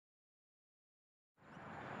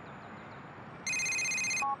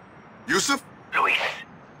Yusuf? Luis,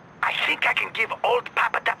 I think I can give old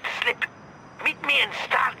Papa Duck the slip. Meet me in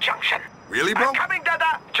Star Junction. Really, bro? I'm coming,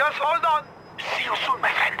 Dada. Just hold on. See you soon,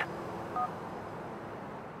 my friend.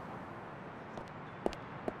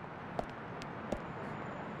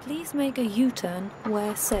 Please make a U-turn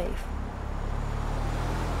where safe.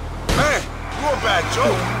 Man, you a bad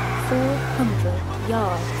joke. 400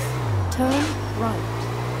 yards. Turn right.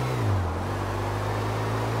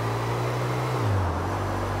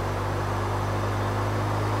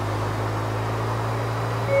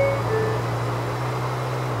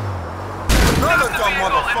 Another dumb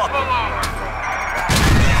motherfucker.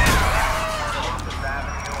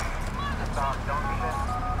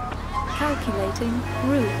 Calculating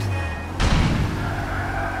route.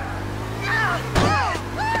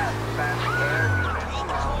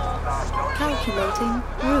 Calculating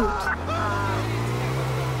route.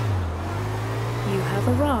 You have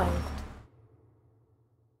arrived.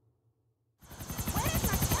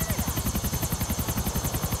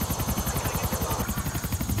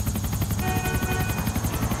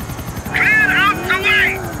 Clear out the way,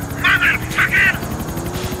 motherfucker!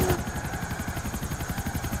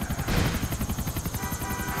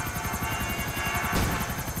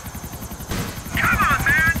 Come on,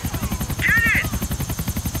 man! Get it!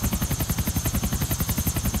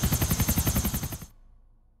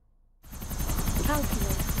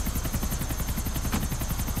 Calculate.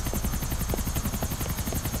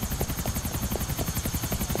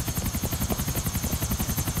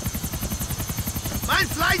 Mind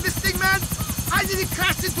flying this thing, man? I nearly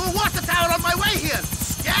crashed into a water tower on my way here.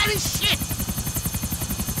 Scary shit!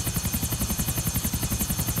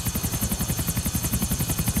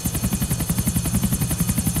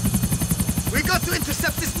 We got to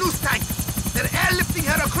intercept this news tank. They're airlifting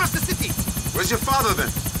her across the city. Where's your father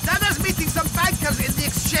then? Dada's meeting some bankers in the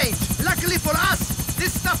exchange. Luckily for us,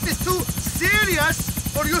 this stuff is too serious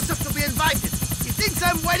for Yusuf to be invited. He thinks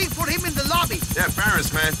I'm waiting for him in the lobby. Yeah,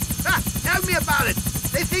 parents, man. Tell me about it.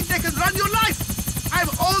 They think they can run your life. I'm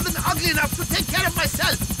old and ugly enough to take care of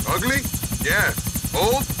myself. Ugly? Yeah.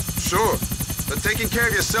 Old? Sure. But taking care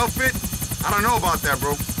of yourself bit? I don't know about that,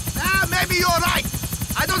 bro. Maybe you're right.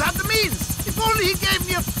 I don't have the means. If only he gave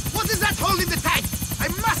me a... What is that hole in the tank? I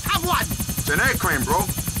must have one. It's an air crane, bro.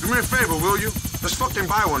 Do me a favor, will you? Just fucking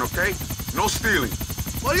buy one, okay? No stealing.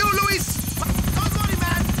 For you, Luis. Don't worry,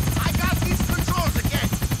 man. I got these controls again.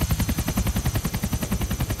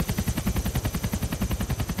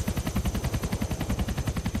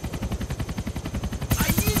 I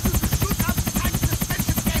need you to shoot out the tank's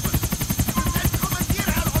suspension cable. And then commandeer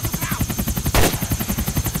her on the ground.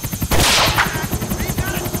 We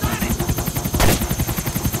got it started.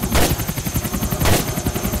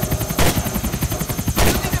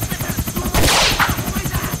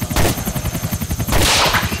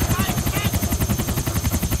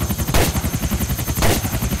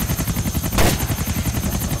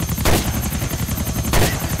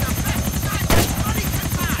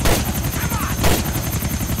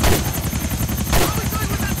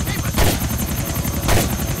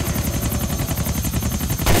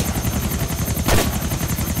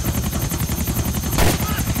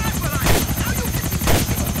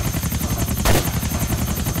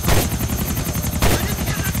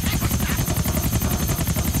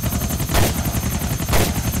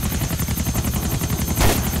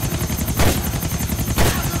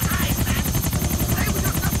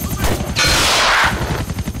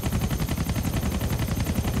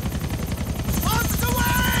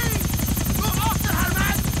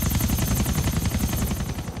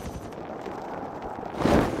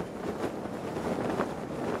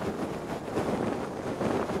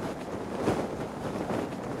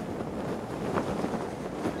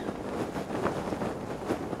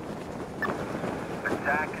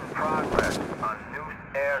 Attack in progress on Noose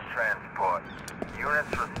Air Transport.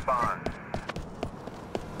 Units respond.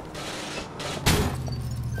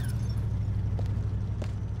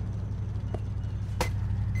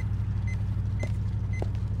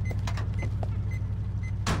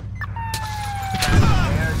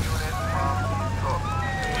 Air unit promptly took.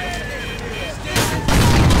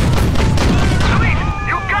 Luis,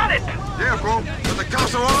 you got it! Yeah, bro. But the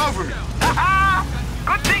cops are all over me. Haha!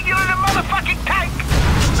 Good thing you're in a motherfucking tank!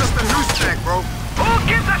 It's just a news tank, bro. Who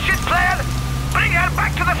gives a shit, player? Bring her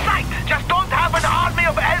back to the site! Just don't have an army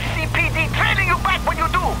of LCPD trailing you back when you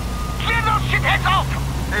do! Clear those shitheads off!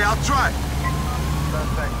 Hey, I'll try.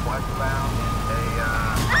 Suspect westbound.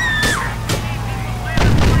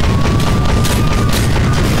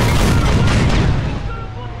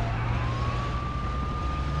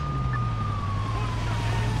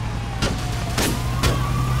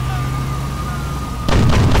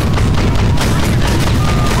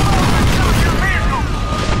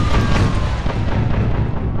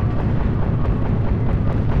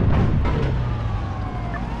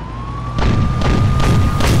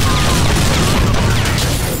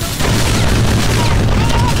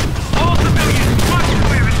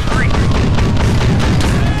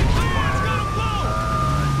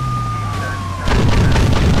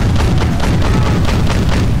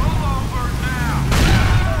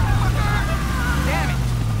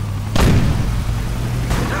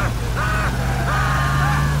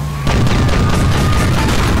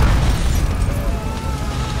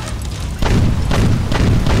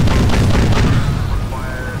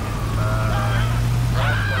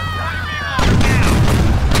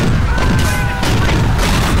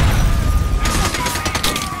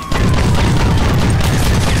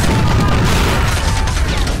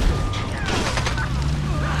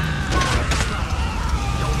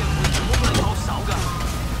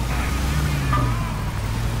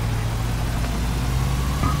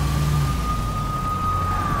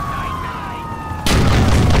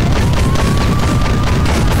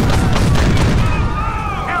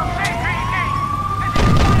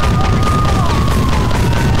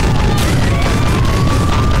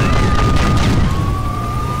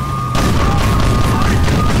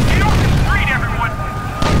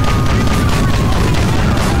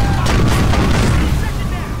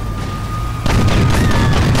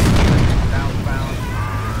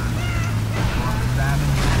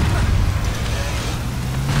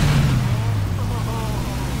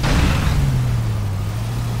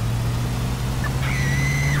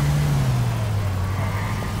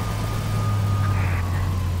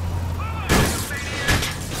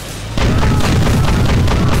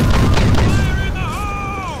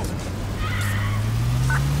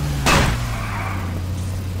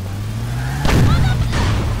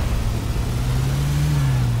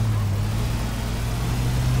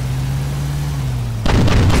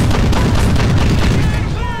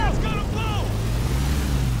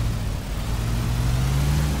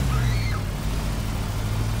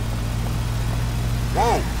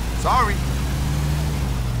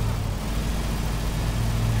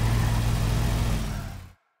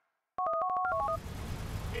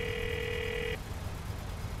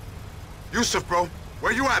 Yusuf, bro.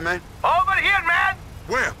 Where you at, man? Over here, man!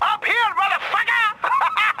 Where? Up here, motherfucker!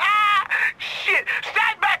 Shit!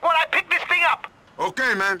 Stand back while I pick this thing up!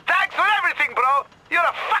 Okay, man. Thanks for everything, bro! You're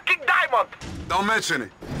a fucking diamond! Don't mention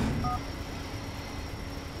it.